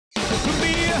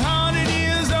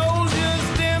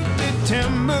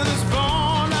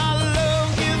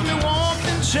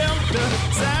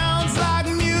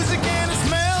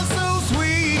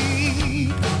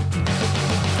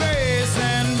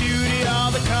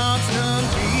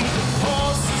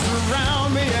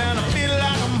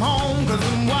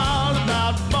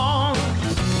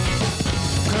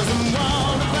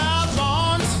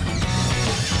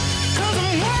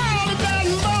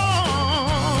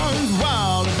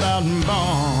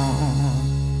barn.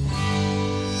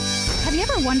 Have you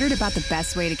ever wondered about the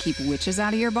best way to keep witches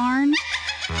out of your barn?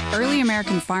 Early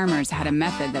American farmers had a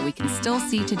method that we can still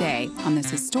see today on this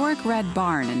historic red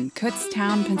barn in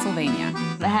Kutztown, Pennsylvania.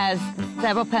 It has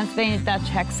several Pennsylvania Dutch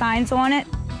hex signs on it,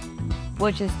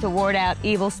 which is to ward out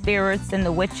evil spirits and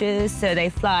the witches, so they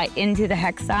fly into the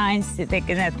hex signs to think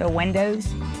that they're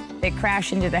windows. They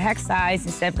crash into the hex signs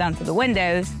instead of going through the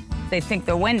windows. They think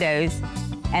they're windows,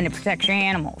 and it protects your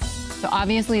animals. So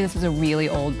obviously this is a really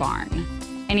old barn.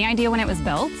 Any idea when it was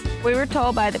built? We were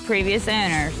told by the previous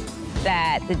owners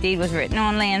that the deed was written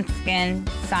on lambskin,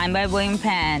 signed by William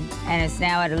Penn, and it's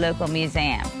now at a local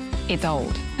museum. It's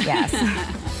old. Yes.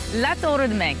 Lots older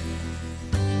than me.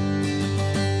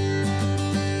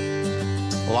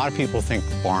 A lot of people think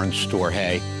barns store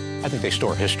hay. I think they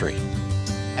store history.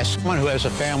 As someone who has a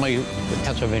family with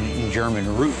Pennsylvania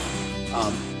German roots,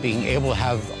 being able to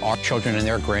have our children and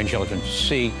their grandchildren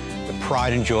see the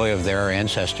pride and joy of their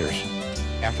ancestors.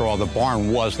 After all, the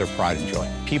barn was their pride and joy.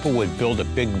 People would build a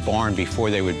big barn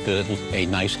before they would build a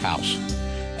nice house.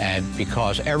 And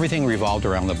because everything revolved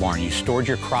around the barn, you stored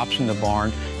your crops in the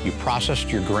barn, you processed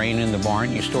your grain in the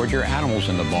barn, you stored your animals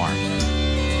in the barn.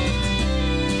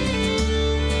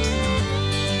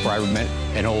 Where I met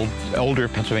an older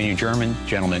Pennsylvania German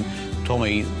gentleman who told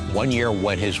me one year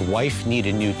when his wife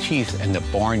needed new teeth and the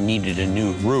barn needed a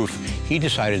new roof, he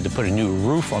decided to put a new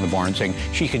roof on the barn, saying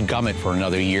she could gum it for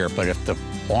another year, but if the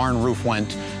barn roof went,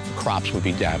 the crops would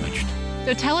be damaged.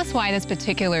 So tell us why this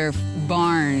particular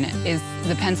barn is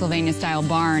the Pennsylvania-style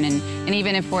barn, and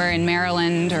even if we're in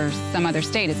Maryland or some other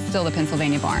state, it's still the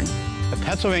Pennsylvania barn. The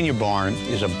Pennsylvania barn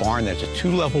is a barn that's a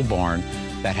two-level barn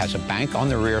that has a bank on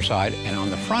the rear side, and on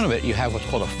the front of it you have what's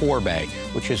called a forebay,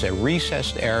 which is a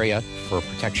recessed area for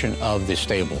protection of the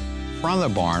stable. Front of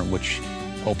the barn, which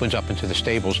opens up into the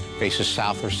stables, faces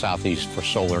south or southeast for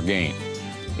solar gain.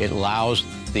 It allows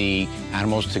the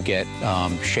animals to get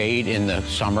shade in the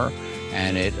summer,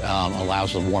 and it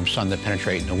allows the warm sun to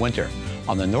penetrate in the winter.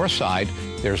 On the north side,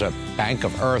 there's a bank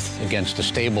of earth against the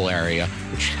stable area,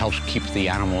 which helps keep the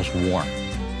animals warm.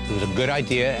 It was a good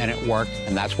idea, and it worked,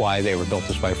 and that's why they were built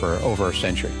this way for over a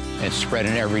century. And it spread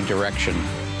in every direction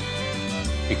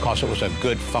because it was a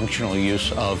good functional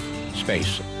use of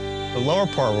space. The lower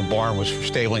part of a barn was for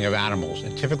stabling of animals,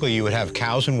 and typically you would have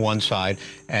cows in one side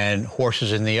and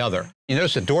horses in the other. You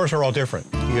notice the doors are all different.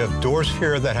 You have doors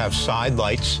here that have side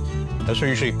lights. Those are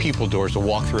usually people doors to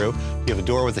walk through. You have a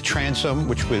door with a transom,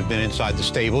 which would have been inside the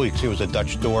stable. You can see it was a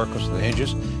Dutch door because of the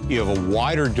hinges. You have a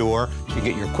wider door so you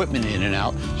get your equipment in and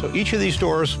out. So each of these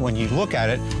doors, when you look at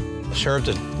it, served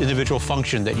an individual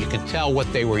function that you can tell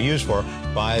what they were used for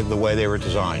by the way they were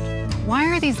designed. Why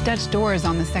are these Dutch doors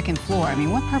on the second floor? I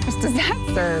mean, what purpose does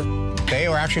that serve? They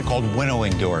are actually called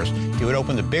winnowing doors. You would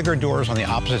open the bigger doors on the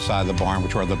opposite side of the barn,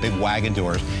 which are the big wagon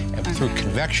doors, and through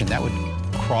convection, that would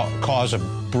cause a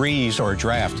breeze or a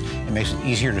draft. It makes it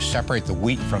easier to separate the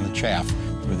wheat from the chaff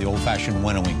through the old-fashioned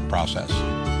winnowing process.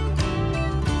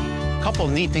 A couple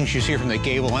of neat things you see from the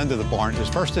gable end of the barn is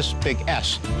first this big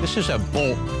S. This is a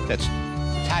bolt that's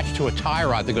attached to a tie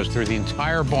rod that goes through the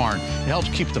entire barn. It helps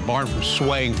keep the barn from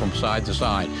swaying from side to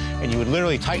side. And you would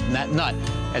literally tighten that nut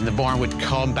and the barn would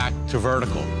come back to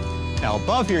vertical. Now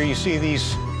above here you see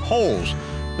these holes.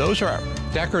 Those are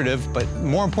decorative, but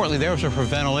more importantly, those are for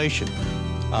ventilation.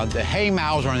 The hay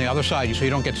mows are on the other side, so you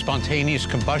don't get spontaneous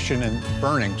combustion and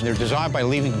burning. They're designed by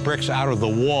leaving bricks out of the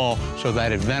wall so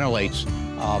that it ventilates.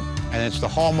 And it's the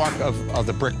hallmark of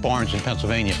the brick barns in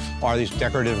Pennsylvania, are these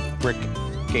decorative brick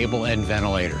gable end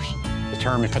ventilators. The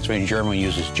term in Pennsylvania German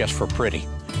uses just for pretty.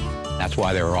 That's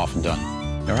why they were often done.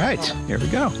 All right, here we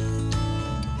go.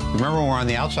 Remember when we're on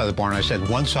the outside of the barn, I said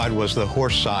one side was the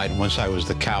horse side, one side was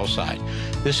the cow side.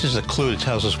 This is a clue that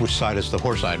tells us which side is the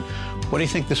horse side. What do you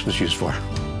think this was used for?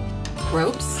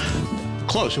 Ropes?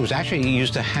 Close. It was actually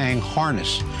used to hang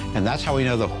harness, and that's how we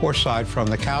know the horse side from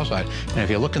the cow side. And if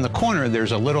you look in the corner,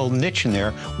 there's a little niche in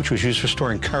there, which was used for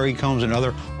storing curry combs and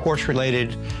other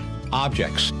horse-related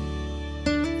objects.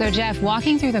 So Jeff,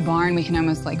 walking through the barn, we can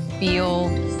almost like feel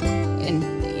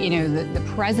the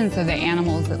presence of the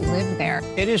animals that live there.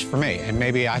 It is for me, and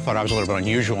maybe I thought I was a little bit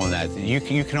unusual in that. You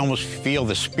can almost feel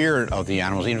the spirit of the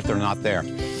animals, even if they're not there.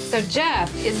 So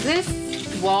Jeff, is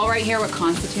this wall right here what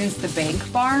constitutes the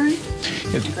bank barn?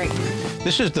 Great.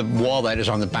 This is the wall that is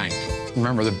on the bank.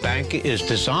 Remember, the bank is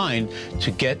designed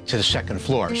to get to the second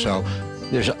floor. So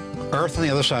there's earth on the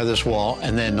other side of this wall,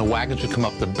 and then the wagons would come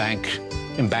up the bank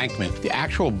embankment. The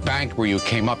actual bank where you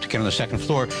came up to get on the second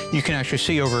floor, you can actually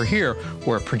see over here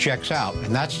where it projects out.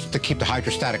 And that's to keep the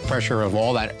hydrostatic pressure of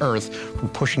all that earth from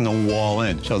pushing the wall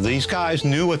in. So these guys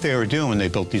knew what they were doing when they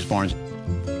built these barns.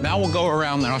 Now we'll go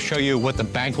around and I'll show you what the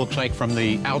bank looks like from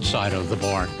the outside of the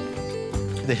barn.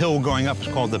 The hill going up is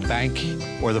called the bank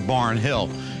or the barn hill.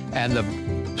 And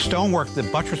the stonework, the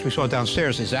buttress we saw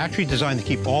downstairs, is actually designed to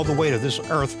keep all the weight of this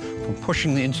earth from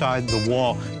pushing the inside the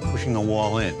wall, pushing the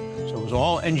wall in. So it was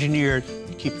all engineered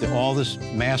to keep all this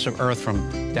mass of earth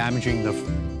from damaging the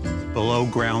below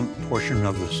ground portion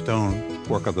of the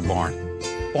stonework of the barn.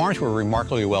 Barns were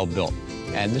remarkably well built.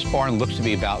 And this barn looks to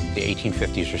be about the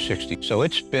 1850s or 60s. So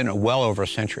it's been well over a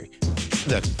century.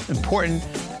 The important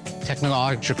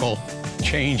technological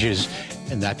changes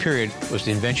in that period was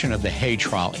the invention of the hay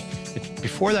trolley.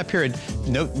 Before that period,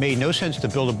 it made no sense to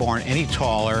build a barn any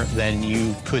taller than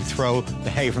you could throw the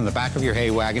hay from the back of your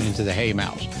hay wagon into the hay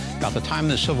mows. About the time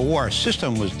of the Civil War, a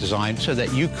system was designed so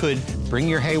that you could bring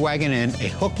your hay wagon in, a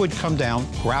hook would come down,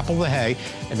 grapple the hay,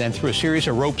 and then through a series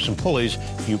of ropes and pulleys,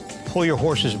 you pull your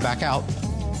horses back out,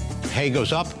 hay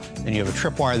goes up, and you have a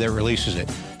tripwire that releases it.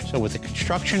 So with the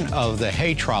construction of the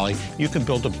hay trolley, you can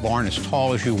build a barn as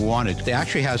tall as you wanted. It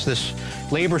actually has this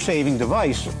labor-saving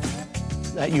device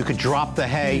that you could drop the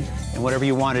hay and whatever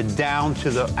you wanted down to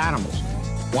the animals.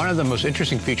 One of the most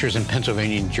interesting features in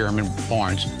Pennsylvania German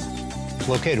barns is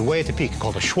located way at the peak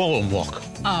called a Schwallenwalk.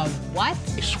 What?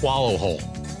 A swallow hole.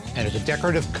 And it's a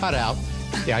decorative cutout.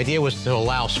 The idea was to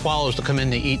allow swallows to come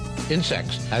in to eat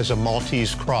insects. As a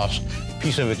Maltese cross, a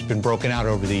piece of it's been broken out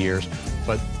over the years,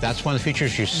 but that's one of the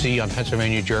features you see on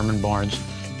Pennsylvania German barns,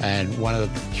 and one of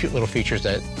the cute little features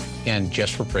that, again,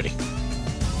 just for pretty.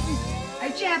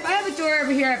 Hey, Jeff, I have a door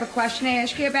over here. I have a question to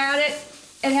ask you about it.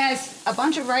 It has a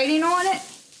bunch of writing on it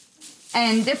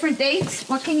and different dates.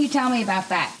 What can you tell me about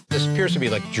that? This appears to be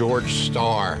like George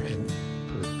Starr,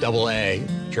 with double A,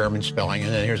 German spelling,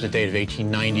 and then here's the date of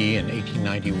 1890 and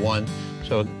 1891.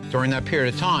 So during that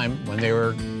period of time, when they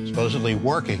were supposedly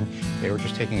working, they were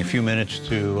just taking a few minutes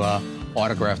to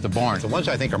autograph the barn. The ones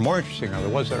I think are more interesting are the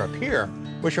ones that are up here,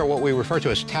 which are what we refer to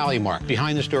as tally mark.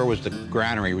 Behind this door was the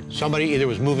granary. Somebody either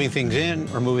was moving things in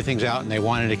or moving things out, and they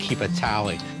wanted to keep a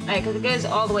tally. Because it goes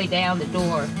all the way down the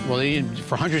door. Well,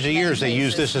 for hundreds of years, they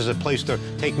used this as a place to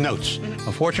take notes.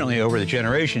 Unfortunately, over the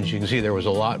generations, you can see there was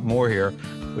a lot more here,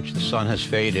 which the sun has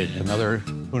faded. Another,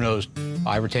 who knows,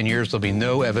 5 or 10 years, there'll be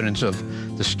no evidence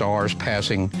of the stars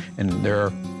passing in their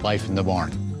life in the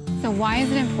barn. So why is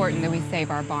it important that we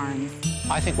save our barns?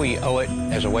 I think we owe it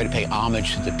as a way to pay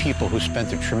homage to the people who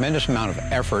spent a tremendous amount of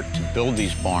effort to build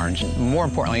these barns. More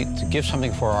importantly, to give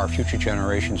something for our future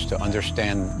generations to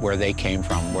understand where they came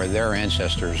from, where their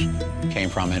ancestors came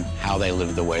from, and how they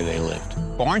lived the way they lived.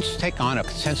 Barns take on a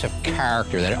sense of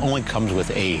character that only comes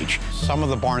with age. Some of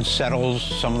the barn settles,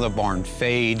 some of the barn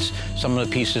fades, some of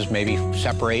the pieces maybe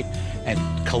separate, and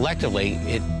collectively,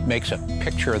 it makes a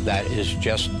picture that is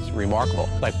just remarkable.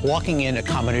 Like walking in a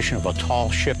combination of a tall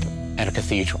ship and a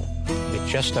cathedral. It's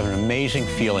just an amazing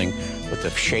feeling with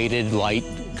the shaded light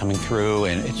coming through,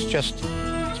 and it's just,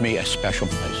 to me, a special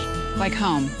place. Like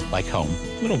home. Like home.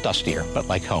 A little dustier, but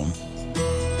like home.